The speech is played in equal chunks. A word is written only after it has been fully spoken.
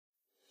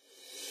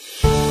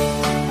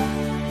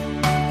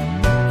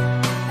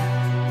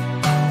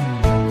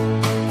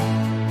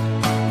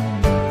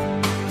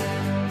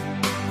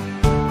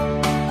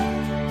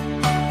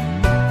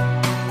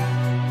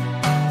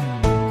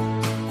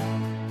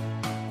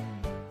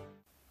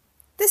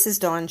This is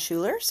Dawn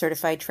Schuler,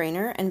 certified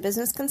trainer and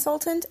business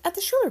consultant at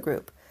the Schuler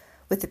Group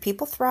with the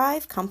People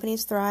Thrive,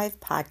 Companies Thrive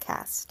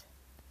podcast.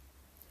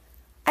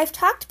 I've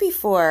talked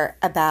before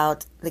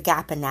about the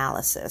gap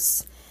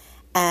analysis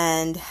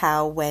and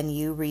how when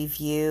you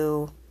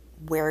review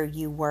where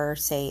you were,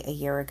 say, a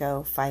year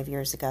ago, 5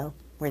 years ago,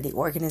 where the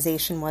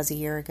organization was a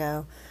year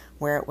ago,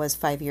 where it was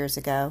 5 years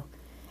ago,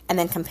 and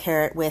then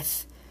compare it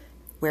with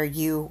where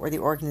you or the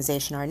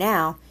organization are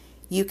now,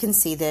 you can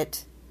see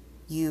that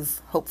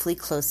you've hopefully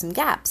closed some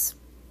gaps.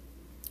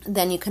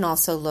 Then you can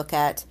also look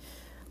at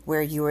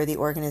where you or the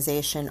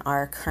organization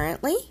are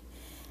currently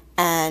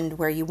and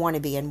where you want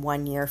to be in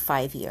 1 year,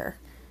 5 year.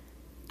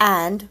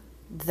 And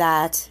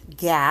that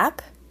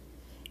gap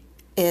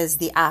is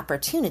the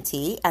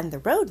opportunity and the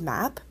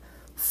roadmap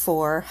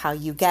for how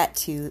you get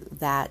to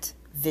that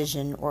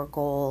vision or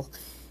goal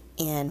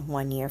in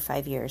 1 year,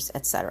 5 years,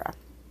 etc.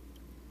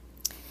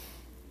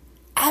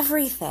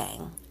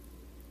 Everything,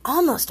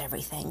 almost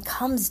everything,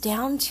 comes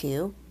down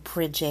to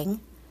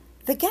bridging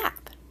the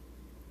gap.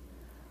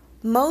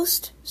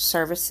 Most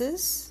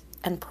services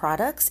and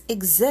products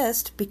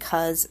exist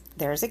because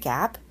there's a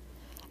gap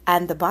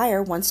and the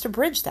buyer wants to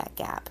bridge that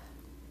gap.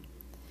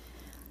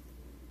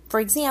 For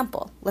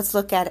example, let's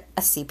look at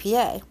a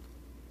CPA.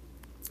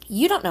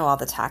 You don't know all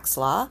the tax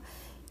law.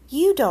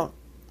 You don't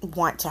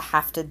want to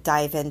have to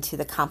dive into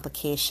the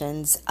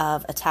complications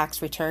of a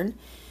tax return.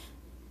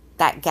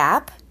 That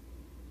gap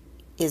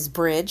is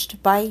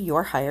bridged by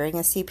your hiring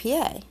a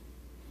CPA.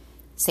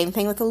 Same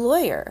thing with a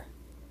lawyer.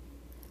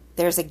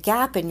 There's a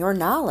gap in your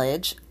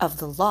knowledge of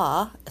the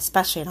law,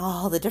 especially in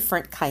all the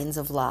different kinds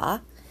of law.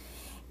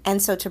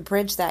 And so to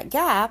bridge that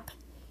gap,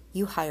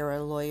 you hire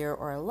a lawyer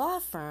or a law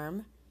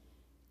firm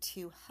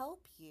to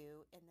help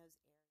you in those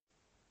areas.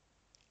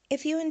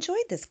 If you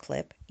enjoyed this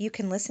clip, you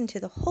can listen to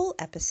the whole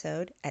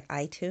episode at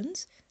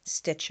iTunes,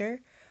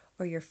 Stitcher,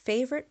 or your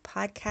favorite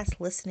podcast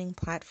listening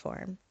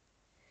platform.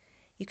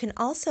 You can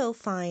also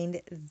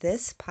find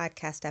this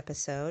podcast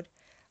episode,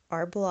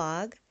 our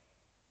blog,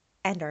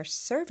 and our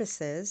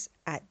services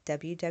at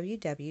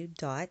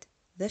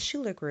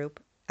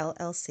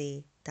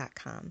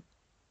www.theschulergroupllc.com.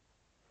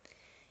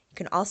 You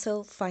can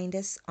also find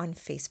us on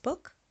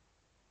Facebook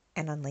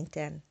and on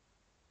LinkedIn.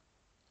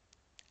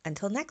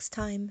 Until next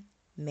time,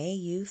 may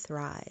you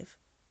thrive.